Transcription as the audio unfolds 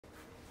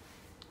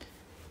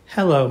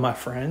Hello, my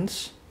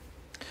friends.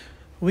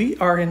 We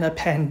are in a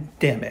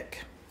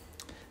pandemic,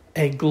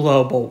 a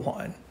global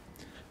one,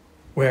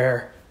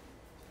 where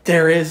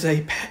there is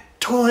a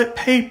toilet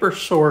paper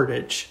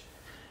shortage.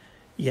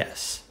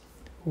 Yes,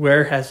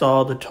 where has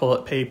all the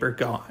toilet paper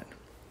gone?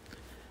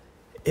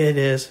 It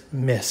is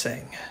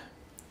missing.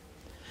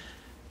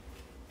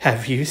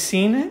 Have you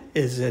seen it?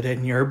 Is it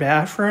in your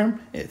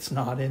bathroom? It's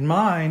not in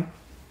mine.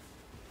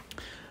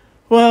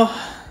 Well,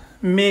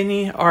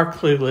 many are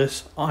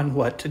clueless on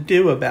what to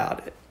do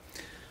about it.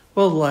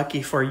 Well,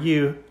 lucky for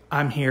you,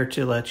 I'm here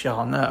to let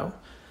y'all know.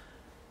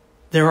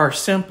 There are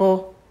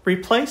simple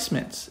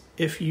replacements.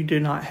 If you do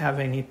not have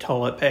any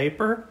toilet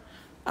paper,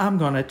 I'm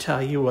going to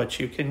tell you what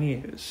you can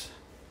use.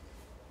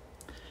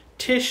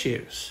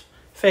 Tissues,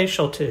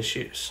 facial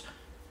tissues.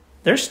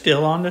 They're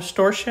still on the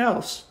store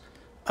shelves.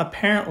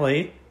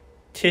 Apparently,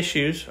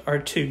 tissues are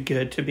too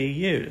good to be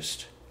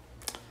used.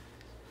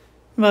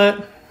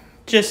 But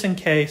just in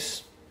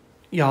case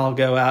y'all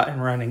go out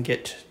and run and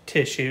get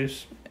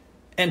tissues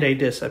and they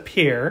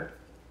disappear,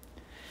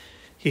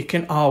 you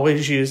can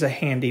always use a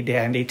handy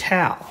dandy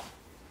towel.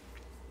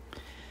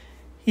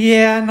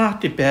 Yeah, not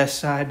the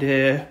best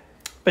idea,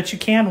 but you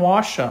can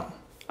wash them.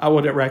 I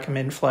wouldn't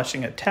recommend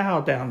flushing a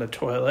towel down the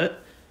toilet,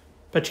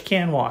 but you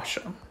can wash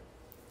them.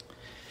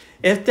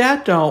 If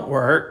that don't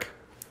work,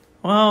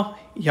 well,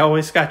 you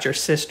always got your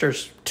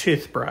sister's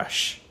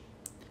toothbrush.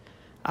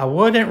 I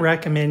wouldn't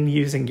recommend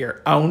using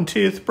your own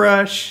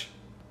toothbrush,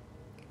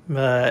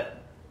 but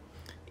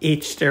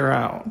each their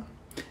own.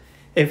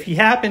 If you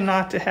happen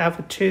not to have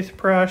a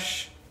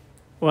toothbrush,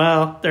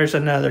 well, there's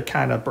another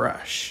kind of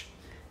brush.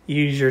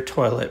 Use your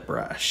toilet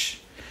brush.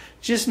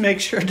 Just make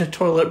sure the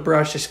toilet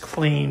brush is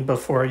clean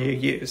before you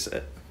use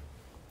it.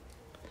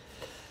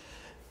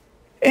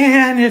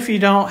 And if you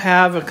don't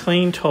have a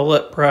clean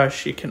toilet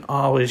brush, you can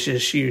always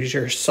just use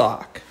your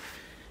sock.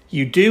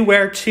 You do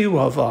wear two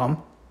of them,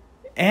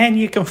 and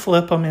you can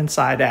flip them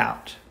inside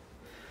out.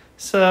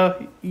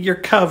 So you're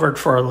covered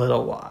for a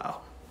little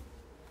while.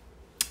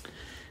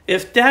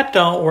 If that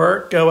don't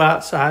work, go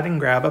outside and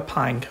grab a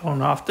pine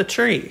cone off the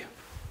tree.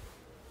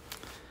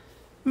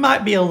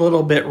 Might be a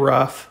little bit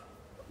rough,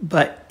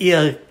 but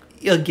it'll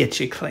get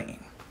you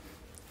clean.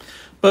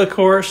 But of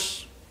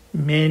course,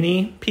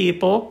 many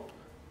people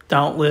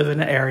don't live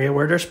in an area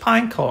where there's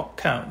pine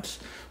cones.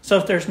 So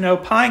if there's no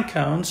pine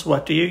cones,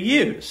 what do you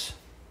use?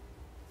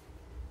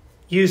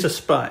 Use a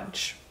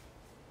sponge.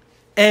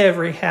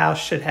 Every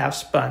house should have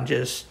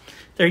sponges.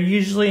 They're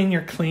usually in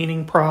your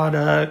cleaning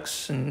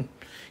products and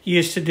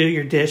used to do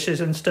your dishes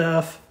and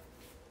stuff.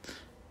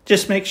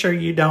 Just make sure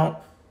you don't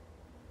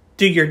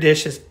do your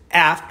dishes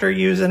after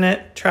using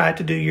it. Try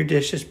to do your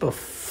dishes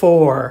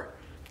before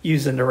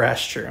using the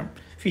restroom,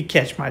 if you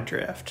catch my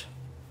drift.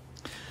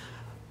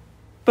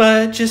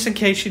 But just in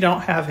case you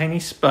don't have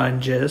any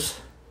sponges,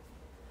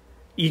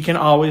 you can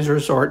always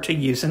resort to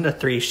using the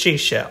 3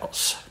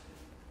 seashells.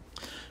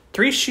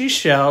 3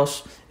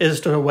 seashells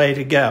is the way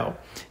to go.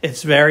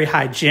 It's very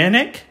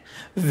hygienic,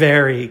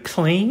 very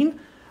clean,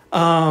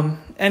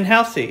 and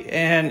healthy,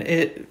 and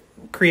it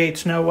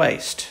creates no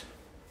waste.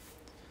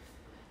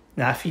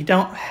 Now, if you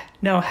don't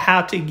know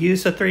how to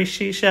use the 3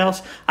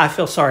 seashells, I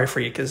feel sorry for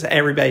you because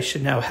everybody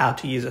should know how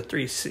to use the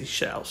 3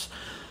 seashells.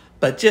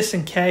 But just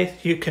in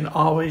case, you can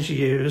always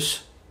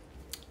use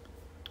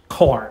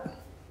corn.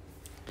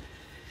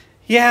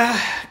 Yeah,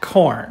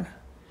 corn.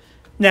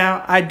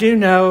 Now, I do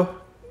know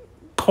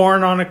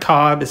corn on a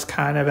cob is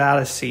kind of out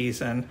of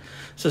season.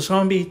 So it's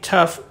going to be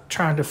tough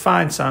trying to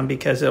find some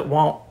because it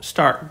won't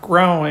start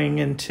growing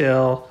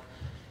until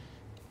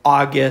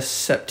August,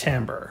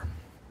 September.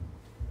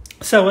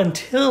 So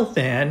until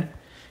then,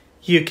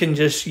 you can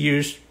just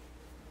use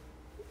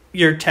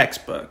your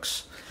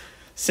textbooks.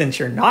 Since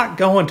you're not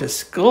going to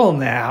school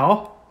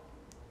now,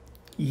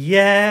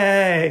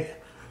 yay,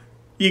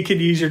 you can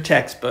use your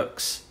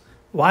textbooks.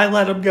 Why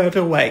let them go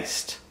to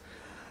waste?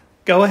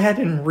 Go ahead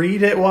and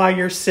read it while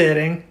you're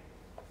sitting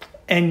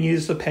and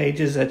use the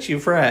pages that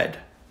you've read.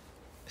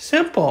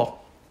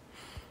 Simple.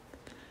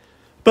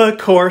 But of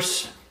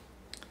course,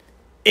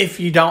 if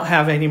you don't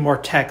have any more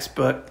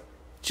textbook,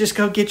 just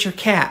go get your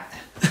cat.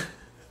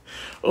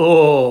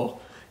 Oh,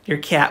 your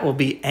cat will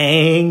be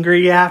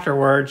angry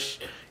afterwards.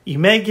 You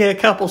may get a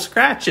couple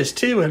scratches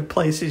too in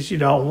places you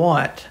don't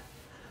want.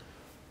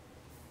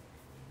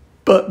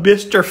 But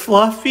Mr.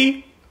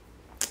 Fluffy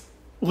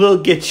will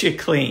get you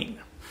clean.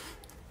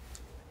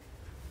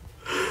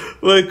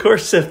 Well, of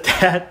course, if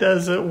that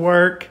doesn't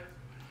work,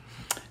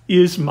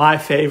 use my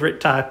favorite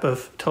type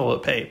of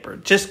toilet paper.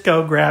 Just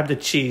go grab the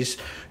cheese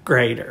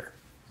grater.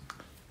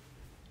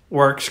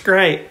 Works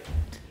great.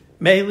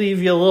 May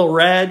leave you a little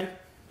red,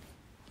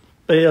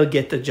 but it'll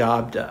get the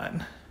job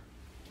done.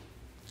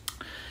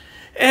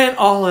 And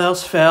all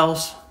else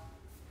fails,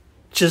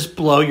 just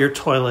blow your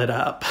toilet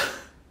up.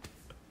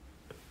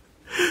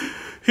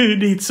 Who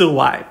needs a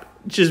wipe?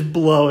 Just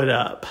blow it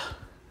up.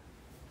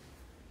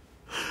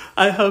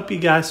 I hope you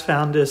guys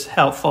found this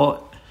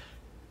helpful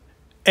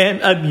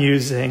and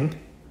amusing.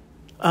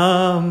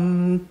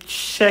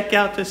 Check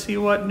out to see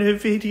what new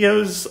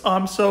videos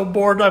I'm so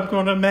bored I'm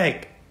going to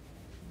make.